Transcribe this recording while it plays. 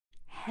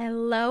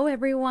Hello,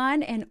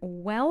 everyone, and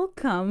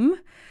welcome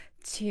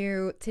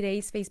to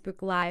today's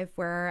Facebook Live,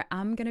 where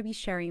I'm going to be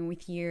sharing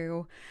with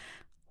you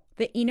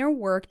the inner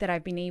work that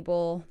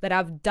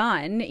I've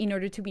done in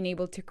order to be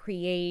able to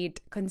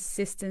create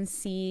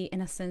consistency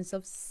and a sense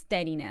of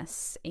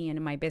steadiness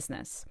in my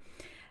business.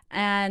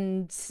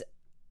 And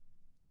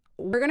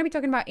we're going to be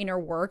talking about inner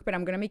work, but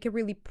I'm going to make it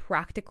really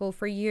practical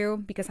for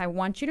you because I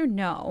want you to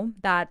know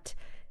that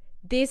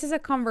this is a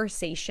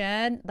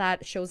conversation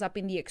that shows up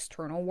in the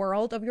external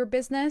world of your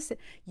business.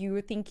 You're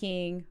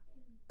thinking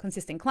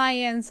consistent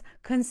clients,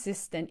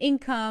 consistent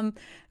income,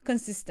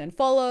 consistent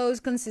follows,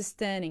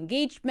 consistent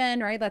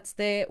engagement, right? That's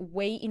the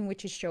way in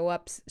which it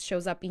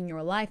shows up in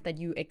your life, that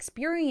you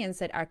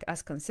experience it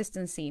as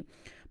consistency.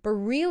 But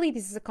really,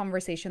 this is a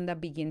conversation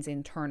that begins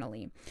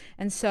internally.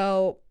 And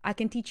so I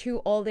can teach you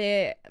all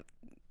the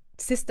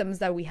systems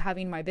that we have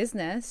in my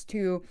business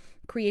to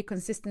create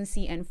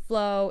consistency and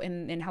flow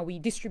and how we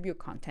distribute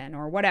content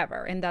or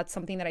whatever. And that's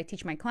something that I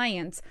teach my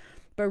clients.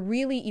 But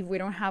really, if we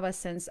don't have a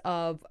sense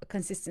of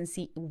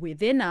consistency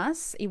within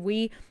us, if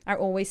we are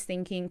always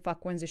thinking,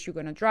 fuck, when's the shoe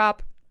gonna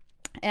drop?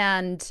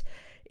 And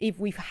if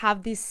we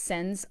have this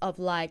sense of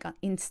like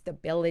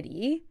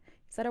instability,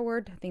 is that a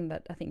word? I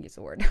think it's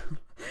a word.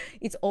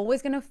 It's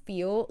always going to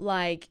feel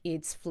like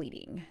it's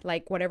fleeting.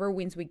 Like whatever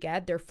wins we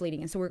get, they're fleeting.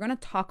 And so we're going to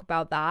talk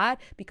about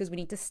that because we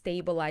need to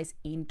stabilize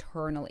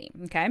internally.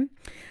 Okay.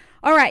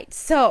 All right.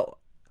 So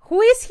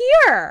who is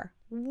here?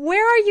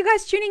 Where are you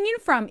guys tuning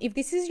in from? If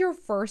this is your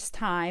first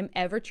time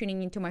ever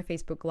tuning into my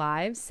Facebook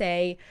Live,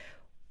 say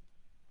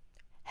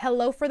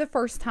hello for the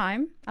first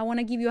time. I want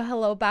to give you a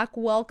hello back.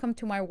 Welcome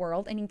to my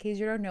world. And in case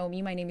you don't know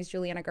me, my name is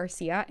Juliana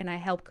Garcia, and I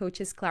help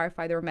coaches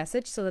clarify their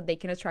message so that they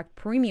can attract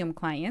premium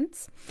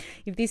clients.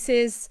 If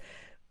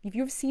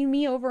you've seen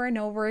me over and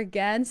over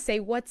again, say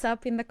what's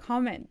up in the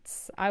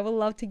comments. I would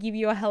love to give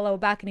you a hello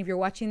back. And if you're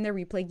watching the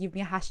replay, give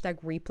me a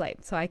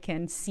 #replay so I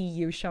can see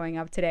you showing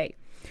up today.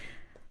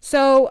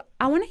 So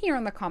I want to hear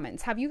in the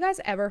comments, have you guys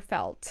ever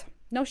felt,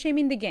 no shame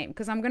in the game,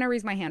 because I'm going to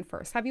raise my hand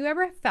first. Have you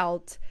ever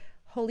felt,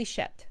 holy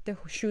shit, the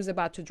shoe's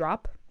about to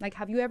drop? Like,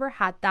 have you ever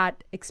had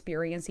that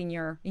experience in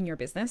your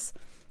business?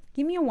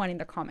 Give me a 1 in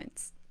the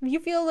comments. If you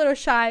feel a little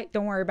shy,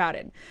 don't worry about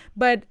it.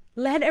 But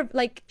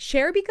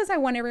share, because I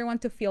want everyone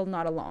to feel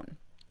not alone.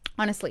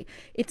 Honestly,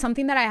 it's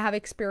something that I have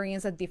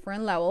experienced at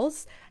different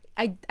levels.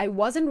 I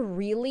wasn't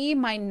really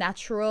my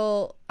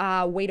natural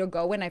way to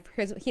go when I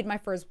hit my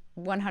first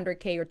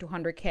 100K or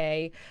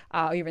 200K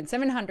or even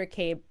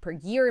 700K per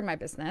year in my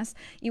business.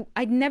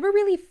 I never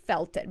really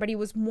felt it, but it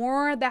was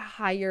more the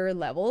higher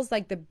levels,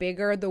 like the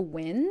bigger the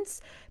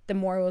wins, the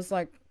more it was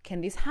like, can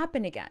this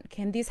happen again?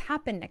 Can this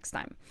happen next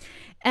time?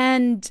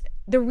 And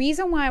the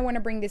reason why I want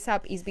to bring this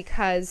up is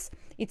because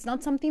it's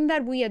not something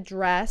that we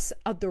address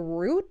at the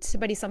root,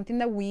 but it's something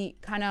that we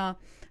kind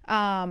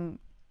of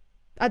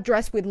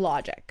address with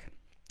logic.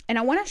 And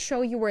I want to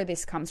show you where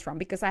this comes from,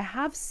 because I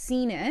have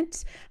seen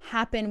it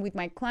happen with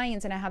my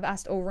clients, and I have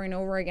asked over and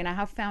over again. I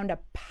have found a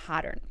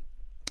pattern.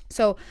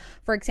 So,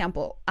 for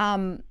example,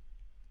 I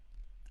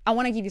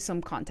want to give you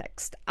some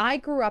context. I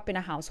grew up in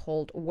a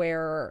household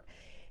where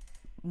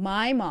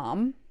my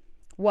mom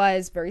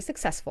was very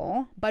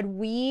successful, but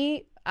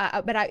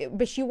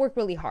she worked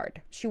really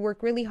hard. She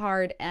worked really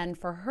hard, and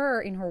for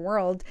her, in her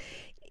world,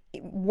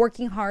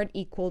 working hard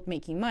equaled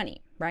making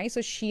money, right? So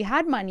she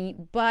had money,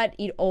 but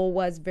it all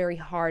was very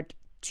hard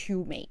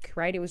to make,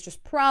 right? It was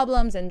just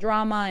problems and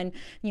drama,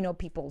 and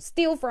people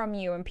steal from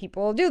you and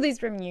people do this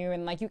from you,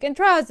 and like you can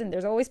trust, and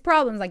there's always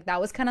problems. Like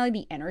that was kind of like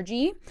the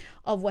energy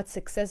of what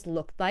success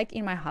looked like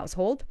in my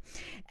household.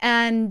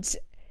 And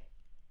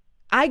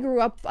I grew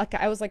up like,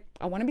 I was like,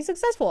 I want to be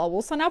successful. I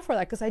will sign up for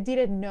that, because I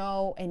didn't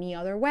know any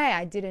other way.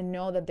 I didn't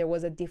know that there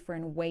was a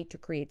different way to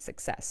create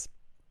success.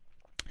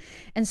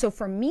 And so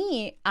for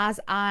me, as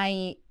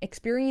I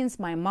experienced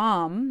my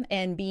mom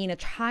and being a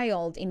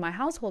child in my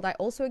household, I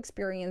also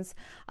experienced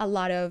a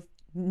lot of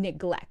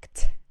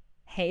neglect.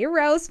 Hey,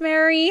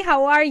 Rosemary,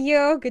 how are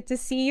you? Good to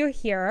see you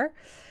here.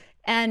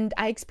 And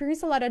I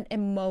experienced a lot of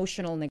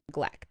emotional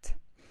neglect.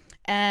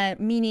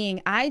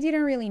 Meaning I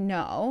didn't really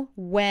know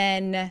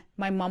when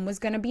my mom was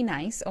going to be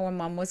nice or when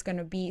mom was going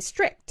to be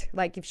strict.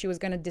 Like if she was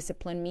going to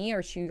discipline me,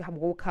 or she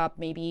woke up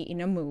maybe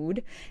in a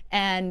mood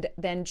and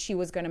then she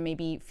was going to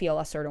maybe feel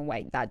a certain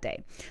way that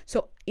day.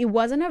 So it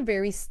wasn't a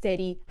very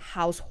steady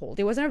household.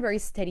 It wasn't a very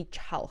steady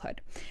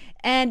childhood.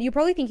 And you're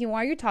probably thinking,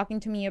 why are you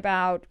talking to me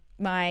about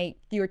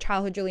your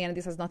childhood, Juliana?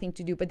 This has nothing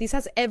to do, but this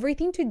has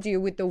everything to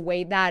do with the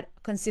way that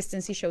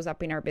consistency shows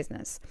up in our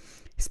business,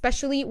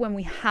 especially when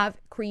we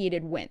have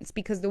created wins.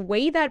 Because the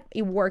way that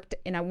it worked,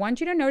 and I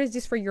want you to notice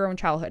this for your own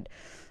childhood,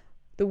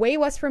 the way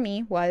it was for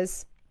me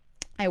was,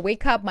 I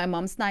wake up, my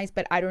mom's nice,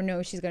 but I don't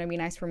know if she's going to be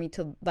nice for me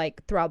to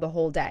like throughout the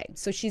whole day.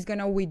 So she's going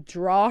to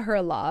withdraw her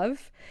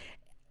love,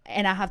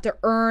 and I have to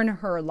earn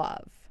her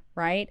love.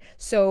 Right?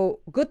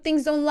 So good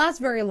things don't last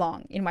very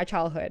long in my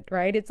childhood,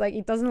 right? It's like,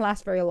 it doesn't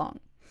last very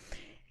long.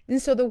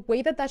 And so the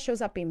way that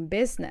shows up in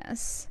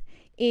business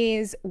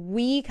is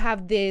we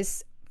have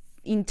this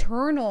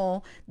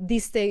internal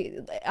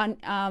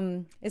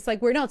it's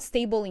like we're not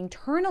stable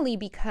internally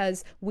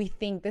because we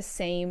think the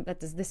same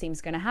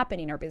is going to happen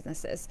in our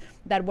businesses,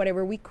 that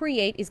whatever we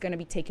create is going to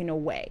be taken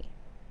away.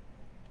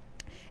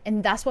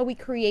 And that's why we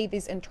create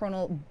this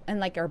internal, and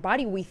like our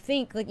body, we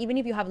think like even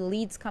if you have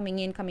leads coming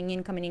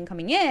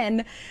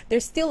in,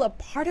 there's still a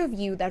part of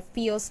you that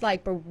feels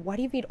like, but what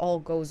if it all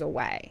goes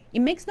away? It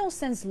makes no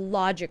sense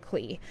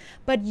logically,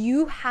 but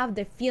you have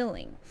the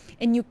feeling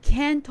and you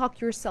can't talk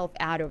yourself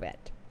out of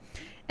it.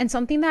 And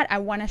something that I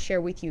want to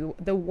share with you,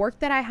 the work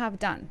that I have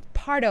done,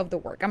 part of the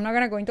work, I'm not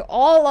going to go into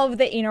all of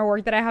the inner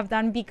work that I have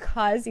done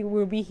because it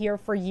will be here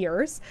for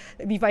years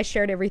if I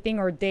shared everything,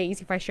 or days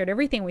if I shared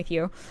everything with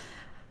you.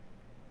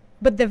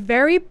 But the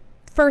very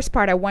first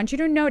part, I want you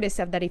to notice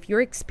that if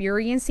you're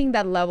experiencing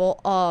that level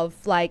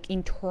of like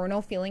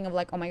internal feeling of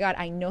like, oh my God,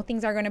 I know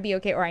things are going to be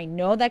okay, or I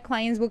know that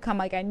clients will come,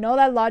 like I know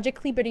that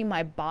logically, but in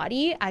my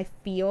body, I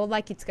feel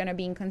like it's going to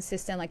be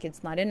inconsistent, like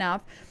it's not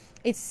enough.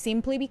 It's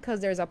simply because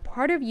there's a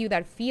part of you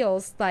that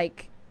feels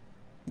like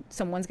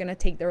someone's going to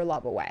take their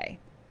love away.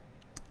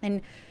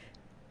 And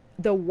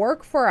the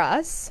work for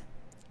us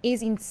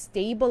is in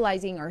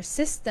stabilizing our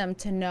system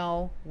to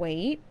know,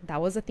 wait,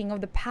 that was a thing of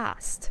the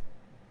past.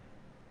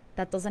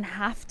 That doesn't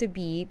have to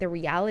be the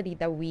reality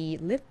that we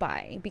live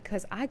by,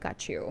 because I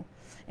got you.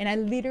 And I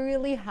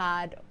literally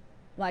had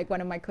like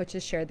one of my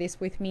coaches share this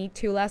with me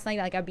too last night.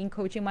 Like I've been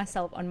coaching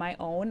myself on my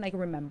own, like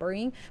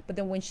remembering, but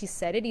then when she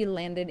said it, it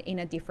landed in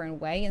a different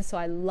way. And so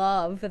I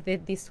love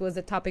that this was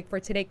a topic for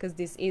today, because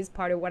this is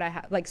part of what I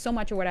have, like so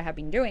much of what I have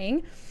been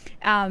doing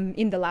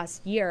in the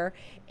last year,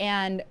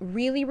 and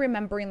really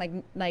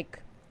remembering like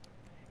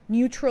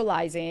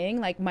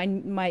neutralizing like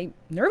my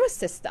nervous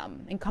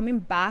system and coming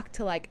back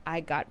to like, I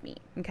got me.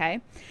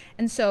 Okay.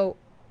 And so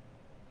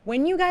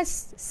when you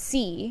guys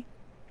see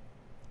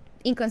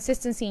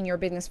inconsistency in your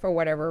business for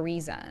whatever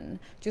reason,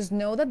 just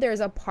know that there's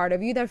a part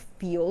of you that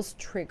feels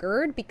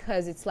triggered,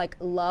 because it's like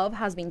love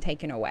has been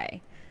taken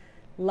away.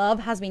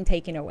 Love has been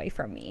taken away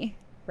from me,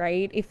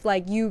 right? If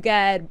like you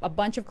get a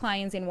bunch of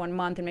clients in 1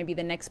 month and maybe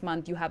the next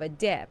month you have a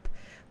dip,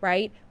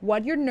 right?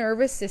 What your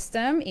nervous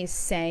system is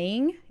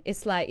saying,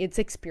 it's like it's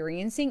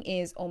experiencing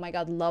is, oh my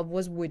God, love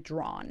was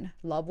withdrawn.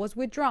 Love was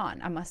withdrawn.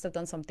 I must have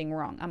done something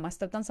wrong. I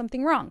must have done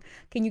something wrong.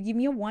 Can you give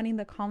me a 1 in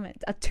the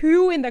comments, a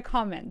 2 in the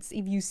comments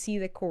if you see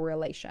the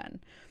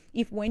correlation?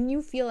 If when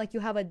you feel like you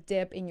have a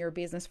dip in your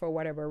business for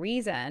whatever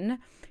reason,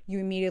 you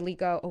immediately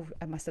go, oh,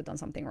 I must have done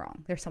something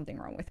wrong. There's something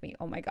wrong with me.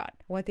 Oh my God,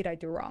 what did I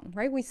do wrong?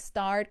 Right? We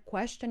start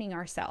questioning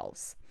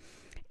ourselves.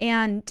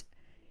 And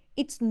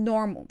it's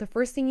normal. The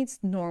first thing, it's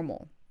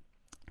normal.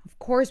 Of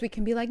course, we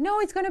can be like, no,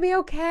 it's going to be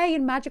okay,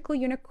 and magical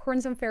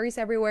unicorns and fairies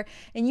everywhere.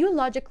 And you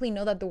logically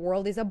know that the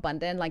world is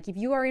abundant. Like if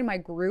you are in my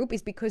group,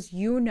 it's because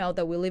you know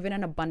that we live in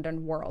an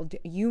abundant world.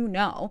 You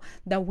know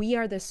that we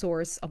are the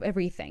source of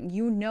everything.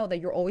 You know that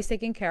you're always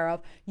taken care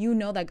of. You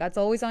know that God's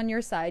always on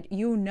your side.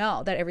 You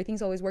know that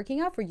everything's always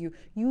working out for you.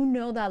 You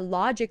know that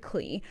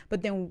logically.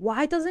 But then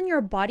why doesn't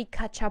your body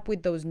catch up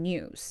with those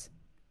news?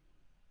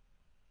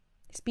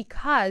 It's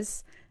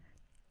because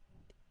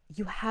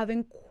you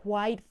haven't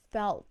quite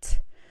felt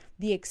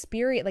the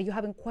experience, like you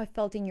haven't quite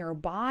felt in your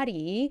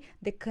body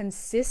the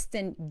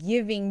consistent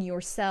giving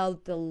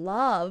yourself the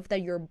love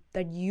that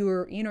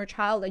your inner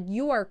child, that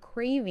you are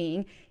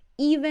craving,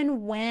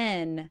 even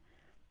when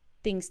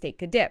things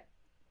take a dip.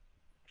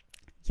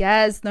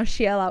 Yes,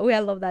 Noshiela. Oh, I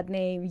love that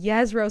name.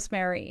 Yes,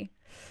 Rosemary.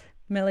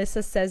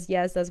 Melissa says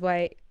yes. That's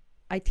why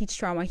I teach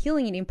trauma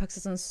healing. It impacts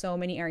us on so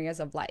many areas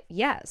of life.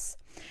 Yes.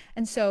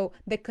 And so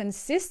the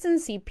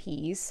consistency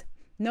piece,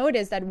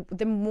 notice that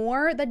the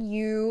more that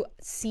you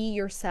see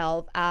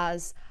yourself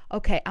as,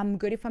 okay, I'm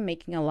good if I'm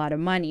making a lot of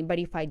money, but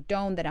if I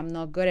don't, then I'm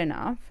not good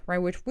enough, right?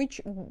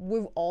 Which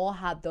we've all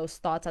had those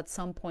thoughts at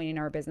some point in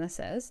our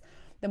businesses.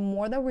 The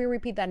more that we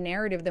repeat that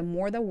narrative, the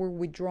more that we're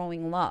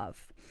withdrawing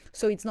love.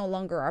 So it's no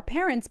longer our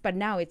parents, but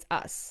now it's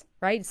us,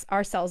 right? It's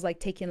ourselves, like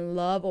taking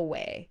love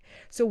away.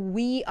 So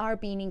we are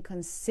being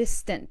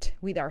inconsistent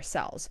with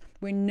ourselves.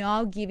 We're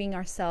not giving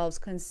ourselves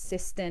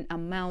consistent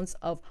amounts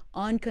of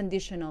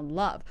unconditional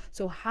love.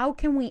 So how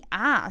can we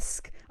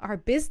ask our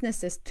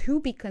businesses to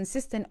be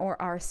consistent,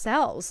 or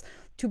ourselves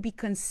to be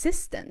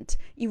consistent,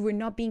 if we're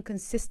not being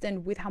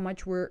consistent with how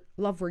much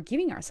love we're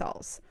giving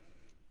ourselves?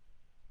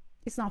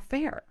 It's not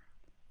fair.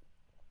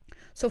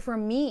 So for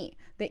me,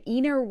 the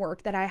inner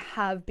work that I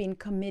have been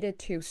committed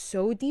to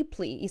so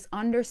deeply is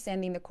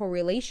understanding the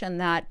correlation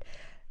that,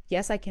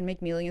 yes, I can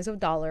make millions of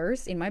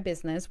dollars in my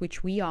business,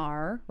 which we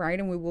are, right?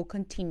 And we will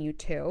continue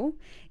to.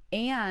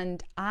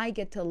 And I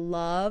get to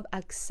love,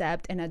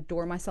 accept, and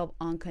adore myself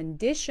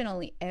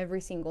unconditionally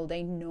every single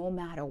day, no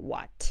matter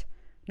what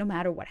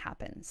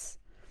happens.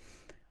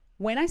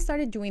 When I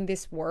started doing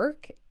this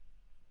work,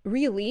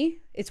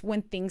 really, it's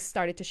when things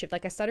started to shift.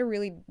 Like I started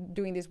really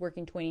doing this work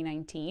in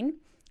 2019.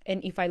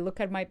 And if I look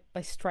at my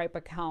Stripe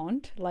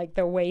account, like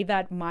the way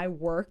that my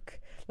work,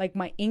 like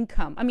my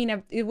income, I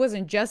mean, it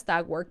wasn't just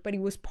that work, but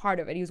it was part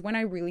of it. It was when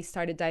I really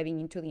started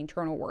diving into the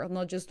internal world,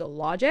 not just the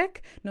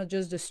logic, not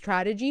just the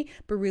strategy,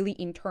 but really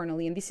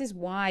internally. And this is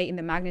why in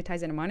the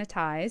Magnetize and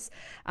Monetize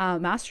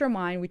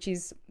mastermind, which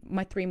is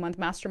my 3-month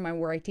mastermind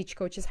where I teach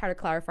coaches how to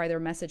clarify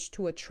their message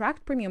to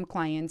attract premium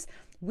clients,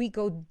 we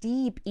go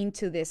deep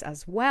into this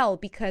as well,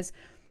 because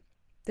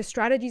the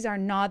strategies are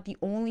not the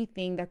only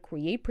thing that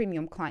create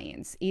premium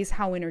clients. Is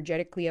how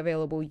energetically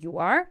available you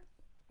are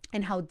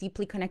and how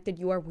deeply connected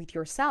you are with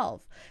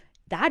yourself.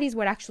 That is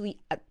what actually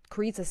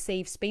creates a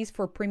safe space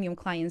for premium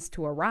clients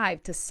to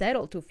arrive, to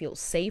settle, to feel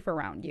safe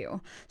around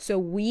you. So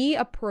we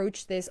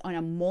approach this on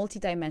a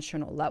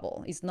multidimensional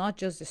level. It's not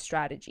just a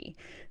strategy.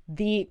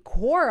 The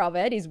core of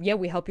it is,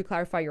 we help you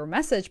clarify your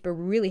message, but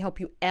really help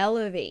you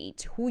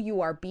elevate who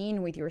you are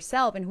being with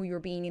yourself and who you're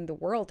being in the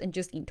world and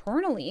just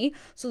internally,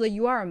 so that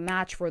you are a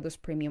match for those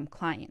premium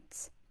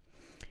clients.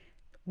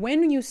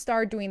 When you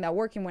start doing that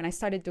work, and when I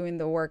started doing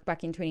the work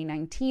back in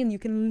 2019, you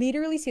can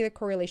literally see the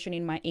correlation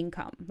in my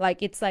income.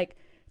 Like it's like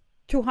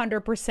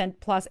 200%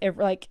 plus,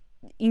 like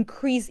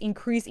increase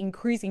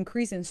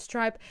in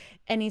Stripe.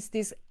 And it's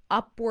this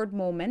upward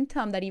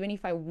momentum that even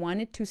if I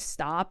wanted to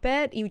stop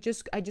it,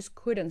 I just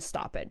couldn't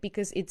stop it,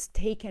 because it's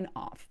taken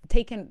off.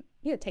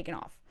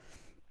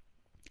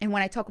 And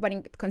when I talk about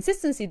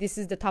consistency, this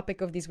is the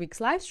topic of this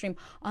week's live stream,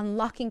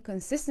 unlocking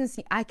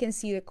consistency. I can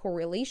see the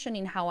correlation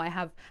in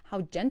how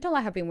gentle I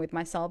have been with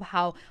myself,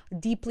 how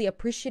deeply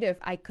appreciative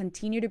I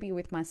continue to be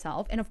with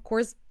myself. And of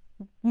course,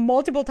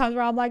 multiple times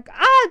where I'm like,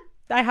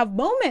 I have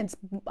moments.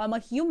 I'm a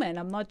human.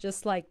 I'm not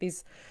just like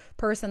this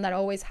person that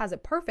always has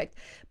it perfect.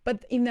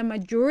 But in the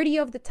majority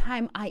of the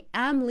time, I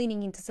am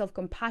leaning into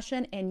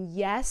self-compassion. And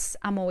yes,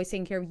 I'm always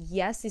taking care of,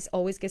 yes, this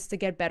always gets to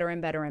get better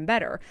and better and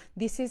better.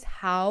 This is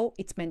how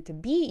it's meant to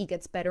be. It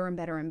gets better and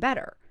better and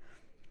better.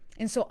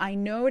 And so I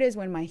notice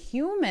when my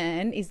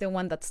human is the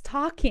one that's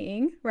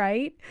talking,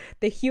 right?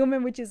 The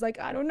human, which is like,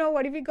 I don't know,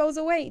 what if it goes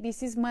away?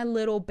 This is my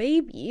little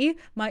baby,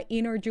 my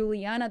inner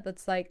Juliana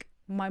that's like,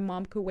 my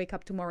mom could wake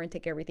up tomorrow and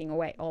take everything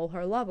away, all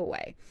her love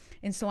away.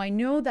 And so I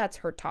know that's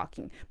her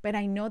talking, but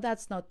I know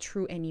that's not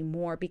true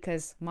anymore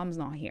because mom's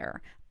not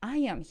here. I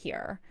am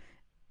here,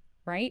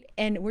 right?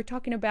 And we're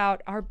talking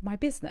about my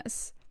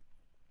business.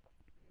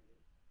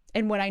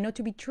 And what I know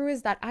to be true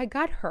is that I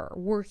got her.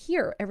 We're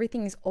here.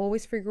 Everything is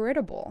always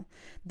figureable.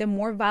 The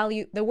more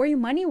value, the way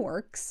money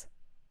works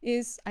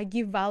is I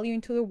give value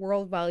into the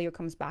world, value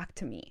comes back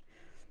to me.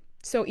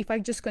 So if I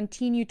just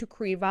continue to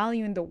create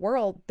value in the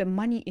world, the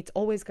money, it's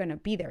always going to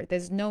be there.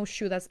 There's no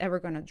shoe that's ever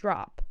going to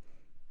drop.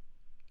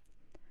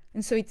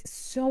 And so it's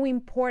so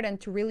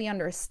important to really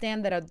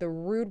understand that at the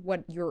root,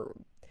 what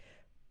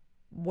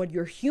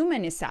your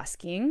human is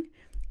asking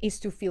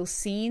is to feel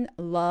seen,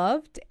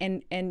 loved,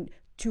 and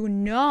to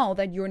know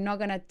that you're not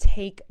going to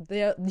take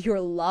your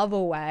love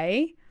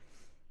away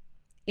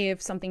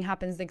if something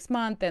happens next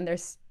month and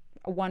there's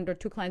 1 or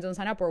 2 clients don't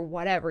sign up or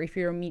whatever, if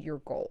you don't meet your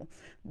goal.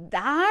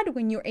 That,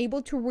 when you're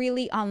able to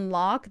really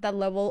unlock that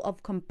level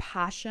of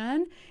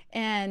compassion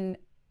and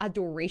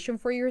adoration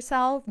for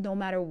yourself, no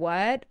matter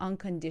what,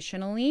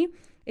 unconditionally,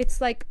 it's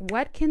like,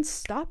 what can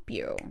stop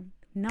you?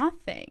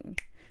 Nothing.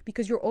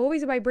 Because you're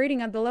always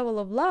vibrating at the level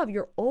of love.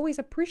 You're always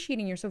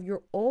appreciating yourself.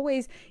 You're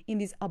always in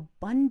this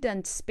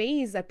abundant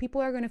space that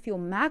people are going to feel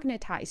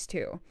magnetized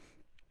to.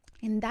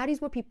 And that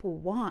is what people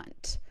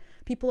want.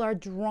 People are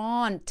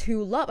drawn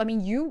to love. I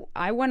mean,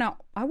 I want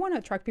to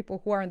attract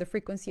people who are in the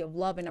frequency of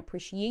love and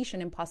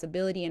appreciation and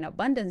possibility and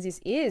abundance.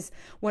 This is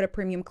what a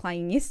premium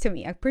client is to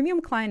me. A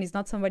premium client is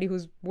not somebody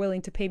who's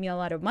willing to pay me a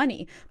lot of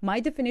money. My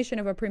definition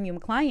of a premium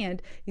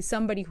client is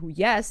somebody who,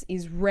 yes,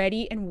 is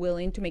ready and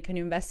willing to make an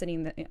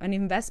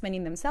investment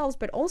in themselves,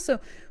 but also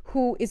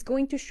who is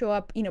going to show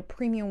up in a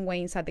premium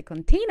way inside the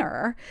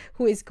container,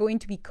 who is going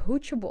to be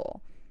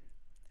coachable,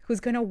 who's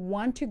going to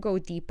want to go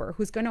deeper,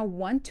 who's going to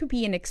want to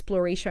be in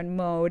exploration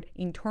mode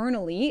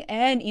internally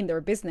and in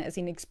their business,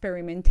 in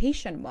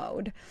experimentation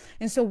mode.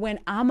 And so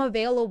when I'm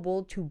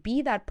available to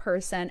be that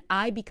person,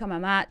 I become a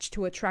match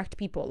to attract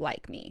people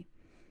like me.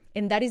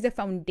 And that is the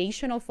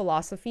foundational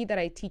philosophy that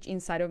I teach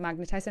inside of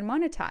Magnetize and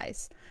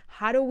Monetize.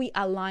 How do we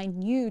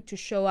align you to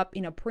show up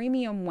in a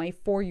premium way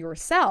for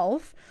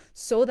yourself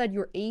so that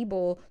you're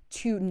able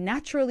to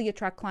naturally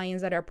attract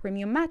clients that are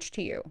premium match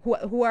to you,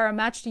 who are a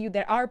match to you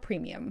that are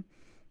premium?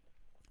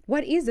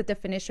 What is the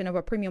definition of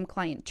a premium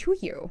client to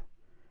you?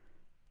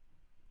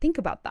 Think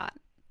about that.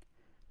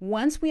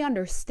 Once we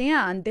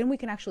understand, then we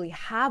can actually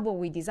have what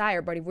we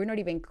desire. But if we're not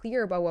even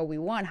clear about what we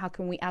want, how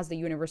can we ask the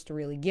universe to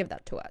really give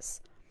that to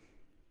us?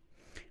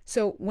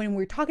 So when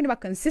we're talking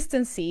about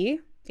consistency,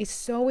 it's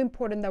so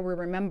important that we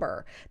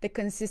remember the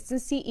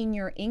consistency in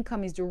your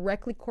income is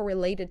directly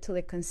correlated to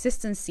the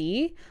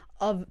consistency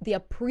of the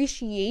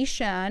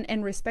appreciation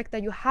and respect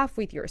that you have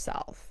with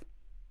yourself.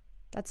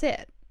 That's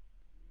it.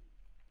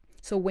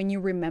 So when you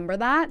remember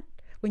that,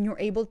 when you're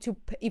able to,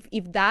 if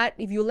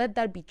you let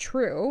that be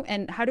true.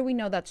 And how do we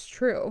know that's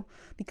true?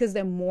 Because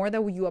the more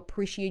that you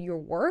appreciate your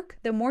work,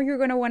 the more you're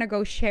going to want to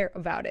go share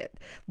about it.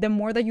 The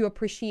more that you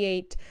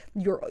appreciate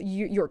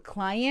your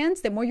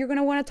clients, the more you're going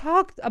to want to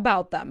talk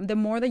about them. The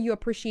more that you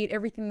appreciate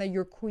everything that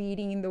you're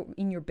creating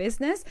in your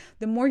business,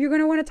 the more you're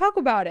going to want to talk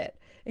about it.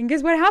 And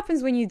guess what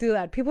happens when you do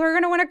that? People are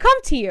going to want to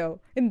come to you.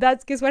 And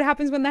guess what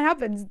happens when that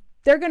happens?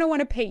 They're going to want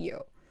to pay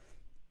you.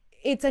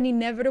 It's an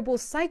inevitable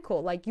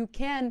cycle. Like you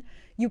can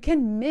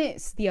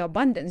miss the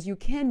abundance. You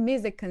can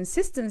miss the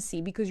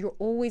consistency because you're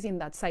always in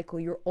that cycle.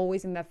 You're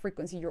always in that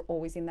frequency. You're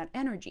always in that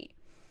energy.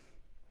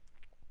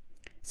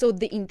 So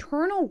the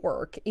internal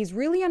work is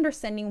really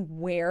understanding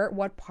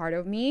what part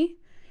of me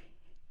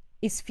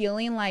is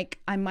feeling like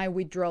I might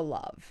withdraw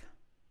love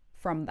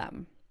from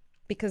them.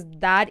 Because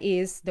that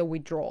is the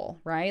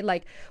withdrawal, right?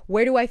 Like,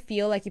 where do I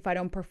feel like if I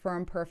don't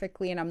perform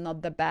perfectly and I'm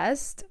not the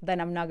best,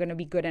 then I'm not going to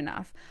be good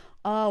enough?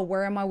 Oh,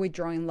 where am I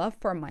withdrawing love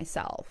from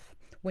myself?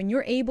 When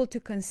you're able to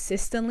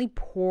consistently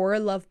pour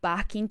love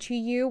back into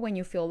you when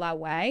you feel that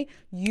way,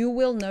 you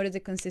will notice the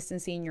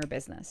consistency in your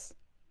business.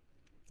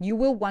 You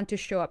will want to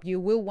show up.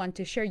 You will want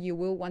to share. You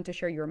will want to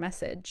share your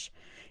message.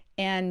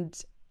 And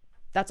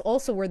that's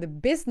also where the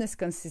business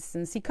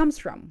consistency comes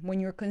from. When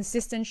you're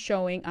consistent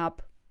showing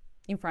up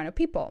in front of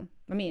people.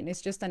 I mean,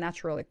 it's just a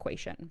natural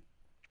equation.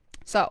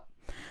 So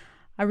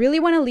I really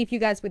want to leave you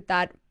guys with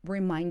that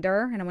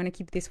reminder, and I'm going to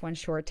keep this one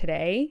short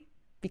today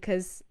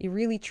because it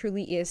really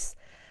truly is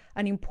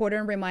an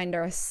important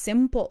reminder.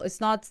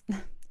 It's not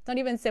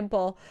even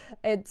simple.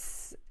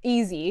 It's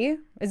easy.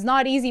 It's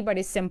not easy, but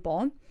it's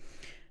simple.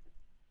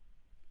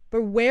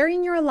 But where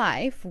in your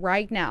life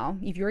right now,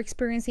 if you're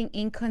experiencing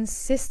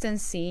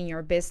inconsistency in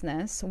your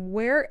business,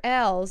 where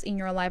else in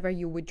your life are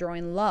you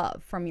withdrawing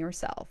love from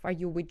yourself? Are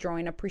you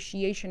withdrawing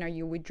appreciation? Are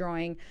you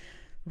withdrawing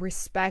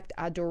respect,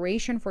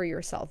 adoration for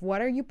yourself?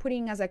 What are you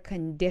putting as a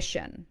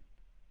condition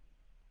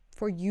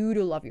for you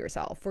to love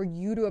yourself, for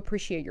you to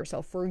appreciate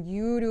yourself, for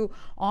you to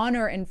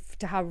honor and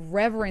to have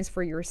reverence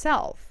for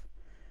yourself?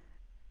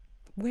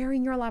 Where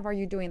in your life are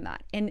you doing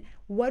that? And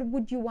what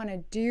would you want to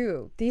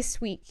do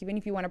this week, even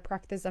if you want to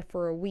practice that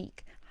for a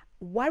week?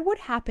 What would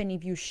happen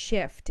if you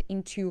shift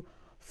into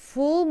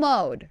full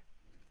mode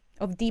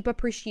of deep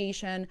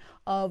appreciation,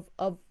 of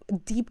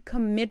deep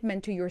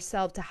commitment to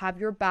yourself, to have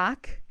your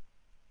back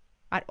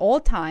at all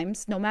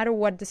times, no matter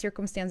what the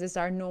circumstances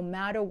are, no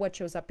matter what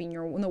shows up in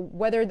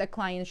whether the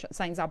client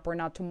signs up or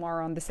not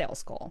tomorrow on the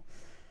sales call?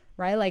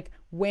 Right? Like,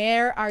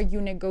 where are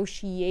you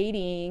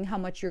negotiating how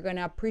much you're going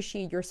to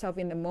appreciate yourself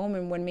in the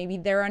moment when maybe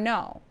there are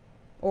no?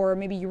 Or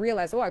maybe you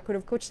realize, I could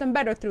have coached them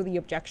better through the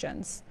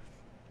objections.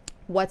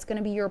 What's going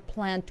to be your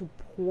plan to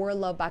pour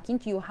love back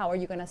into you? How are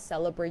you going to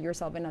celebrate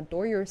yourself and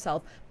adore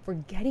yourself for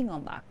getting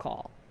on that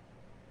call?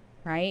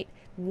 Right?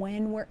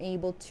 When we're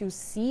able to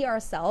see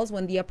ourselves,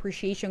 when the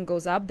appreciation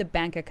goes up, the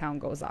bank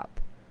account goes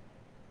up.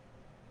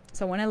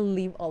 So I want to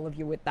leave all of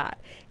you with that.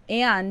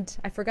 And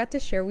I forgot to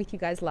share with you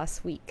guys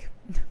last week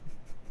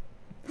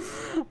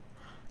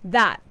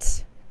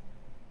that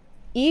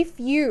if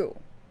you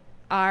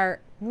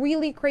are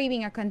really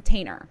craving a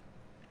container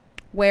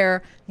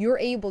where you're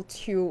able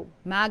to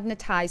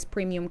magnetize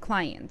premium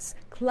clients,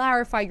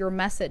 clarify your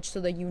message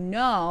so that you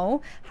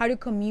know how to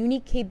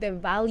communicate the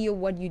value of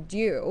what you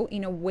do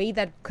in a way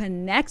that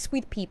connects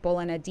with people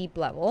on a deep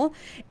level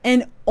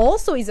and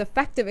also is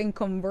effective and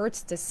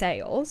converts to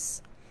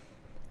sales,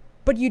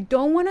 but you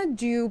don't want to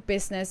do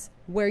business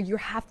where you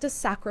have to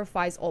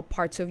sacrifice all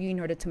parts of you in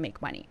order to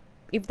make money.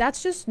 If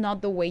that's just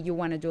not the way you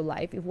want to do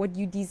life, if what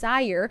you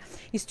desire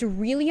is to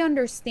really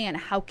understand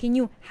how can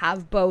you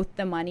have both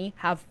the money,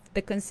 have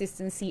the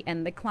consistency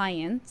and the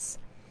clients,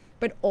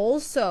 but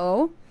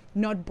also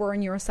not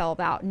burn yourself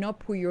out, not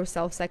put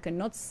yourself second,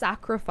 not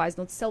sacrifice,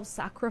 not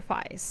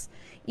self-sacrifice.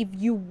 If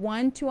you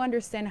want to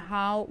understand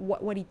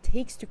what it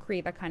takes to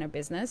create that kind of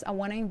business, I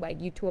want to invite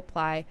you to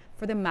apply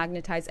for the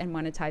Magnetize and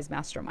Monetize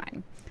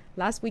Mastermind.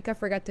 Last week, I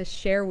forgot to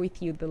share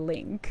with you the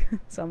link.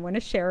 So I'm going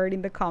to share it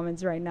in the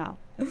comments right now.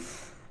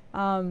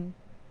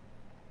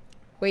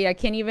 Wait, I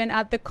can't even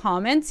add the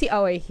comments. See,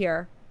 oh, wait,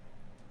 here.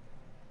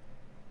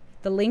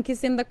 The link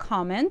is in the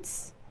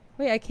comments.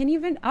 Wait, I can't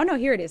even, oh no,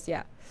 here it is,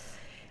 yeah.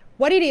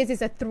 What it is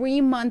a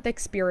 3-month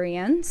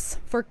experience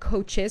for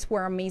coaches who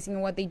are amazing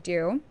at what they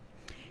do.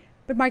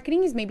 But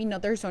marketing is maybe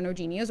not their zone of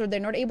genius, or they're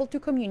not able to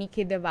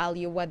communicate the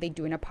value of what they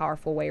do in a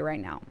powerful way right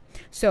now.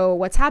 So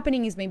what's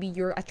happening is maybe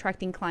you're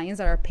attracting clients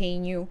that are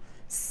paying you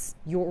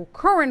your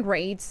current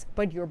rates,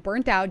 but you're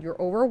burnt out,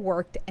 you're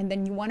overworked, and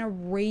then you want to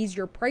raise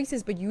your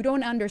prices, but you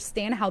don't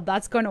understand how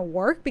that's going to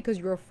work because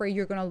you're afraid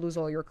you're going to lose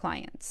all your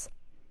clients.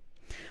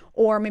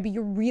 Or maybe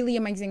you're really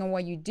amazing at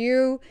what you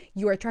do.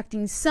 You're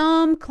attracting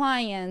some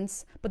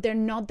clients, but they're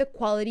not the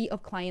quality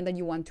of client that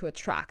you want to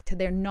attract.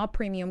 They're not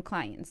premium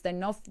clients. They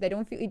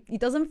don't feel, it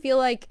doesn't feel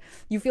like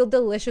you feel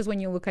delicious when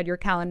you look at your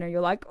calendar.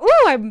 You're like,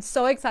 oh, I'm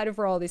so excited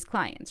for all these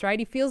clients,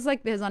 right? It feels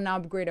like there's an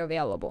upgrade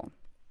available.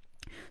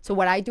 So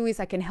what I do is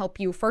I can help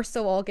you, first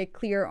of all, get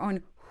clear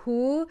on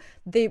who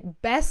the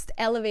best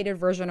elevated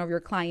version of your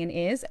client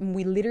is. And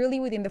we literally,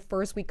 within the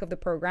first week of the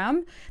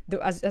program,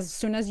 as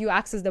soon as you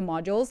access the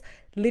modules,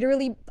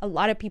 literally a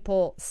lot of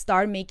people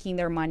start making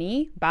their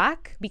money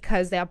back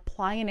because they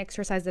apply an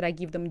exercise that I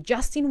give them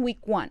just in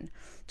week 1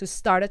 to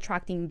start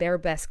attracting their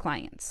best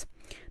clients.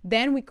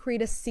 Then we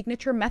create a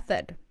signature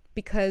method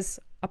because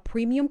a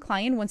premium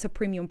client wants a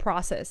premium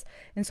process.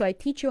 And so I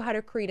teach you how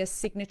to create a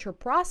signature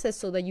process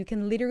so that you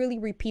can literally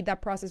repeat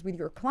that process with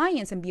your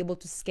clients and be able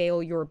to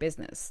scale your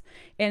business.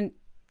 And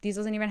this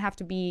doesn't even have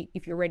to be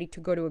if you're ready to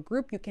go to a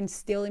group, you can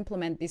still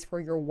implement this for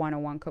your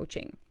one-on-one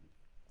coaching.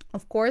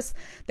 Of course,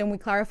 then we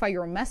clarify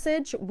your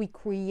message. We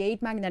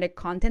create magnetic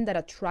content that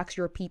attracts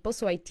your people.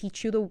 So I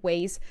teach you the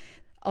ways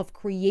of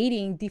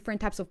creating different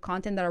types of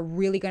content that are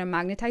really going to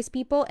magnetize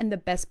people. And the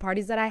best part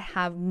is that I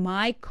have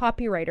my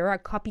copywriter, a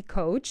copy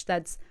coach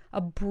that's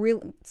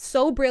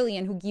so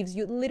brilliant, who gives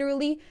you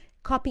literally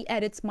copy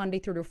edits Monday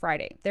through to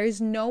Friday. There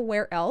is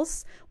nowhere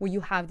else where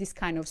you have this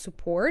kind of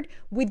support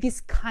with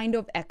this kind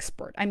of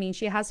expert. I mean,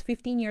 she has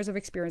 15 years of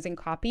experience in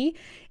copy,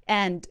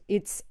 and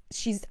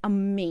she's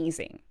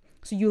amazing.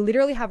 So you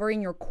literally have her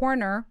in your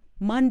corner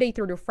Monday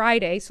through to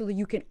Friday so that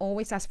you can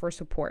always ask for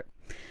support.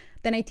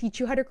 Then I teach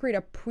you how to create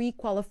a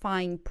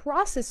pre-qualifying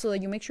process so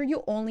that you make sure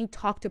you only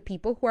talk to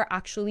people who are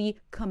actually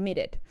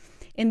committed.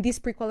 And this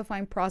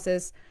pre-qualifying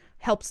process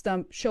helps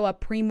them show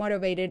up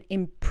pre-motivated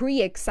and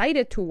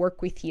pre-excited to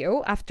work with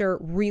you after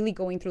really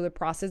going through the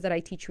process that I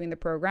teach you in the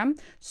program,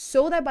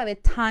 so that by the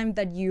time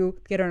that you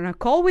get on a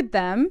call with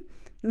them,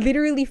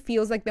 literally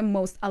feels like the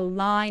most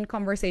aligned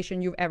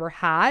conversation you've ever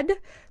had,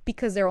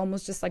 because they're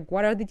almost just like,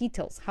 what are the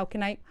details? How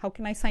can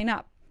I sign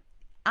up?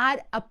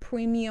 At a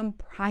premium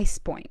price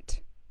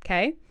point.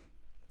 Okay.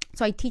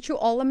 So I teach you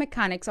all the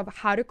mechanics of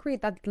how to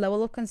create that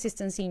level of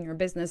consistency in your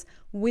business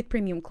with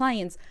premium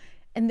clients.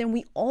 And then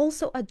we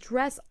also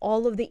address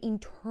all of the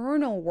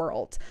internal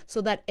world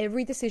so that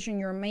every decision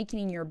you're making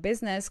in your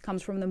business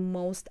comes from the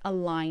most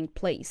aligned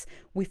place.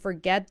 We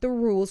forget the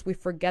rules. We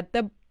forget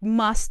the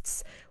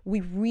musts.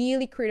 We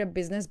really create a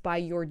business by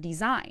your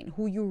design,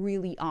 who you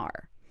really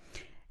are.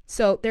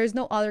 So there's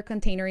no other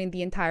container in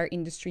the entire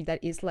industry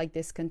that is like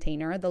this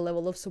container. The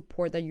level of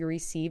support that you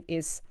receive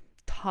is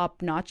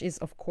top notch, is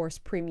of course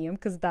premium,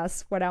 because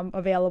that's what I'm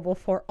available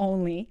for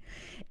only.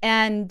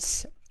 And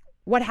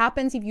what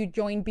happens if you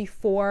join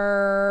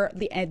before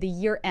the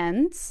year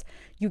ends?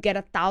 You get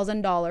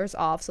 $1,000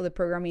 off. So the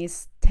program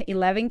is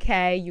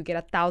 $11K. You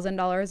get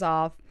 $1,000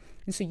 off.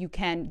 And so you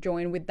can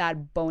join with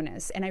that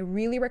bonus. And I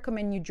really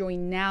recommend you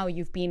join now.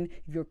 If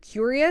you're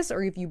curious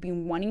or if you've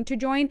been wanting to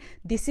join,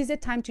 this is the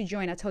time to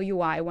join. I'll tell you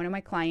why. One of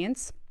my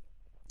clients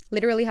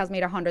literally has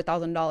made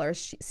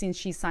 $100,000 since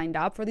she signed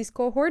up for this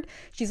cohort.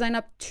 She signed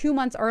up 2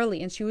 months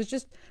early, and she was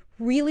just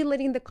really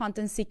letting the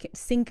content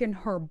sink in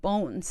her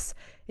bones.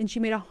 And she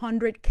made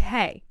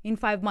 $100K in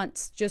 5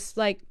 months,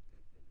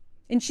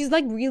 and she's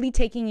like really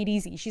taking it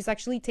easy. She's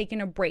actually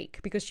taking a break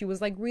because she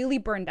was like really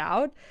burned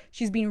out.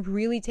 She's been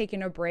really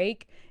taking a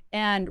break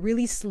and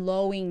really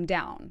slowing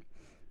down.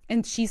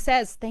 And she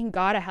says, thank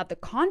God I had the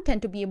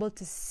content to be able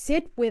to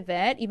sit with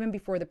it even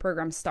before the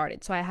program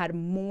started. So I had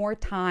more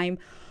time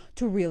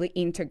to really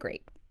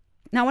integrate.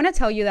 Now I want to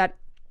tell you that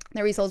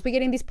the results we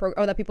get in this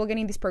program, or that people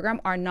getting this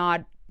program, are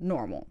not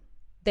normal.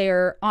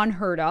 They're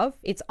unheard of.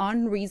 It's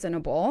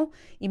unreasonable.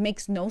 It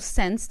makes no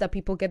sense that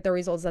people get the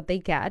results that they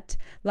get.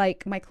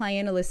 Like my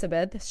client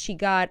Elizabeth, she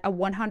got a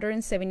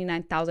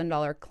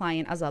 $179,000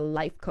 client as a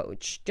life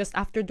coach just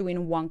after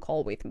doing one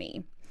call with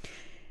me.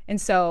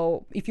 And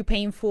so if you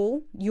pay in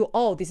full,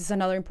 this is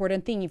another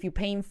important thing. If you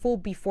pay in full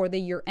before the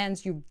year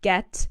ends, you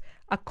get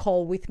a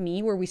call with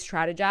me where we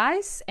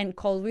strategize. And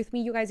calls with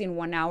me, you guys, in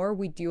 1 hour,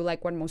 we do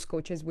like what most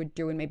coaches would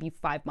do in maybe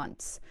 5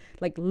 months.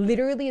 Like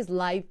literally is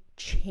life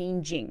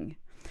changing.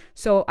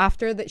 So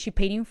after that, she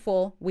paid in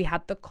full. We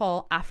had the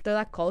call. After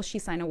that call, she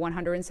signed a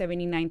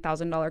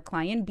 $179,000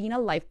 client being a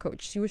life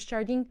coach. She was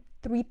charging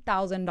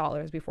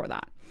 $3,000 before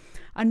that.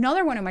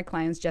 Another one of my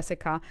clients,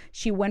 Jessica,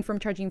 she went from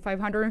charging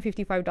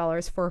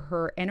 $555 for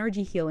her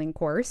energy healing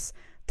course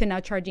to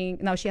now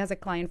she has a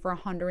client for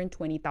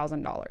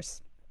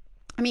 $120,000.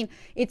 I mean,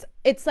 it's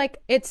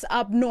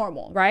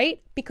abnormal,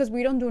 right? Because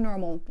we don't do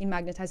normal in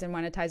Magnetize and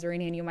Monetize or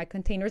in any of my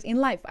containers in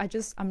life.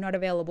 I'm not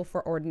available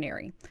for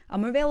ordinary.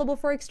 I'm available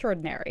for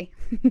extraordinary.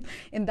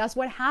 And that's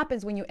what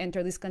happens when you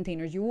enter these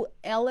containers. You will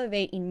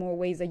elevate in more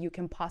ways that you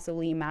can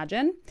possibly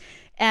imagine.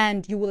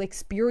 And you will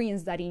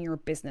experience that in your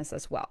business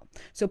as well.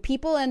 So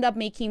people end up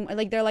making,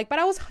 they're like, but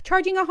I was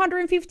charging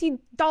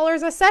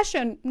 $150 a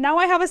session. Now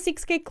I have a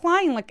 6K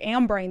client like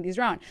Amber in this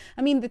round.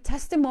 I mean, the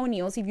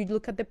testimonials, if you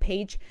look at the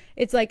page,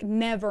 it's like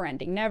never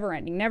ending.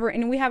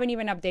 And we haven't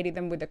even updated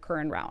them with the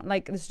current round.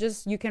 Like it's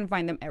just, you can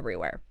find them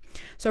everywhere.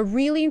 So I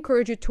really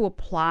encourage you to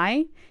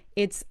apply.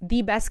 It's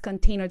the best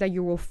container that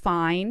you will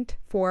find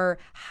for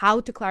how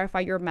to clarify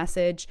your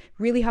message,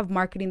 really have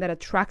marketing that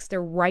attracts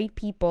the right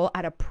people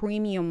at a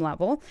premium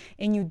level.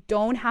 And you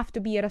don't have to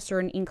be at a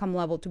certain income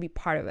level to be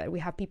part of it. We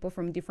have people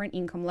from different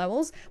income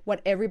levels.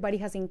 What everybody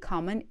has in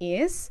common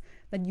is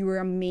that you are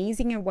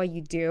amazing at what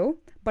you do,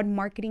 but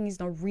marketing is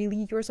not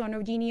really your zone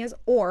of genius,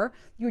 or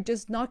you're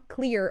just not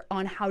clear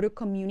on how to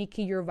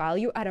communicate your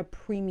value at a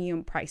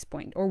premium price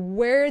point, or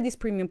where these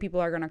premium people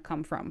are going to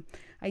come from.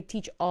 I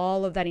teach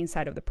all of that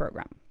inside of the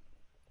program.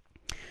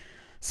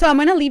 So I'm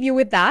going to leave you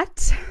with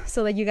that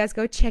so that you guys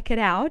go check it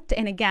out.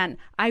 And again,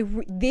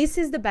 this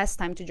is the best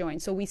time to join.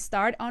 So we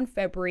start on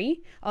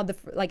February,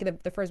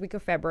 the first week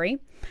of February.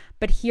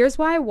 But here's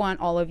why I want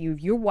all of you,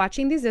 if you're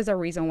watching this, there's a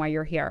reason why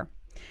you're here.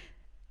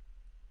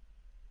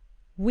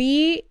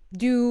 We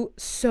do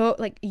so,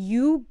 like,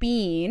 you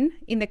being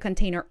in the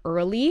container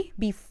early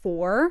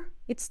before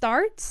it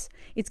starts,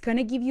 it's going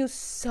to give you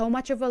so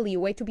much of a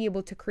leeway to be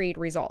able to create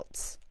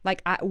results,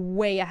 like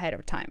way ahead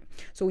of time.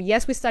 So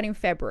yes, we start in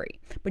February,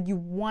 but you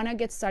want to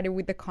get started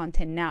with the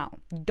content now.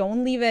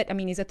 Don't leave it. I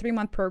mean, it's a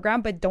 3-month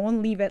program, but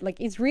don't leave it. Like,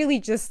 it's really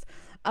just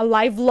a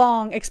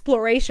lifelong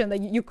exploration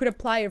that you could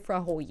apply it for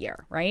a whole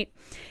year, right?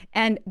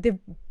 And the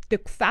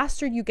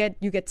faster you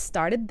get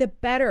started, the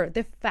better,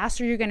 the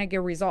faster you're going to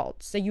get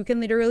results. So you can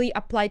literally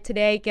apply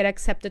today, get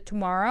accepted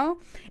tomorrow,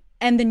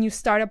 and then you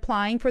start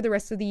applying for the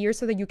rest of the year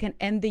so that you can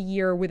end the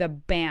year with a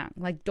bang.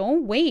 Like,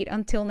 don't wait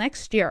until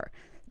next year.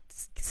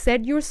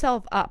 Set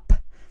yourself up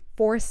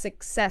for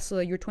success so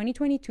that your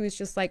 2022 is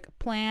just like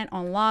plan,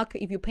 unlock.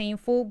 If you're paying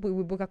full, we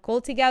will book a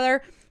call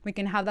together. We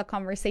can have that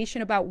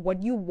conversation about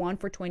what you want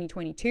for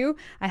 2022.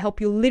 I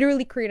help you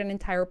literally create an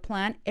entire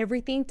plan,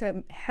 everything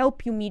to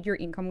help you meet your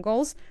income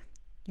goals.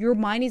 Your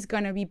mind is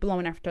going to be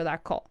blown after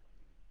that call.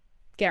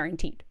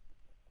 Guaranteed.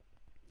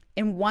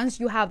 And once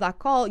you have that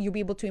call, you'll be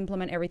able to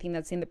implement everything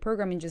that's in the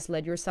program and just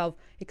let yourself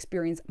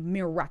experience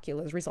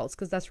miraculous results,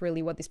 because that's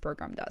really what this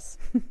program does.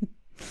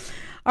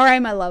 All right,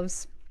 my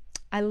loves.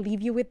 I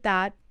leave you with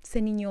that.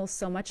 Sending you all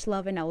so much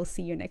love, and I will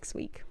see you next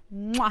week.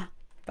 Mwah.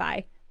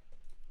 Bye.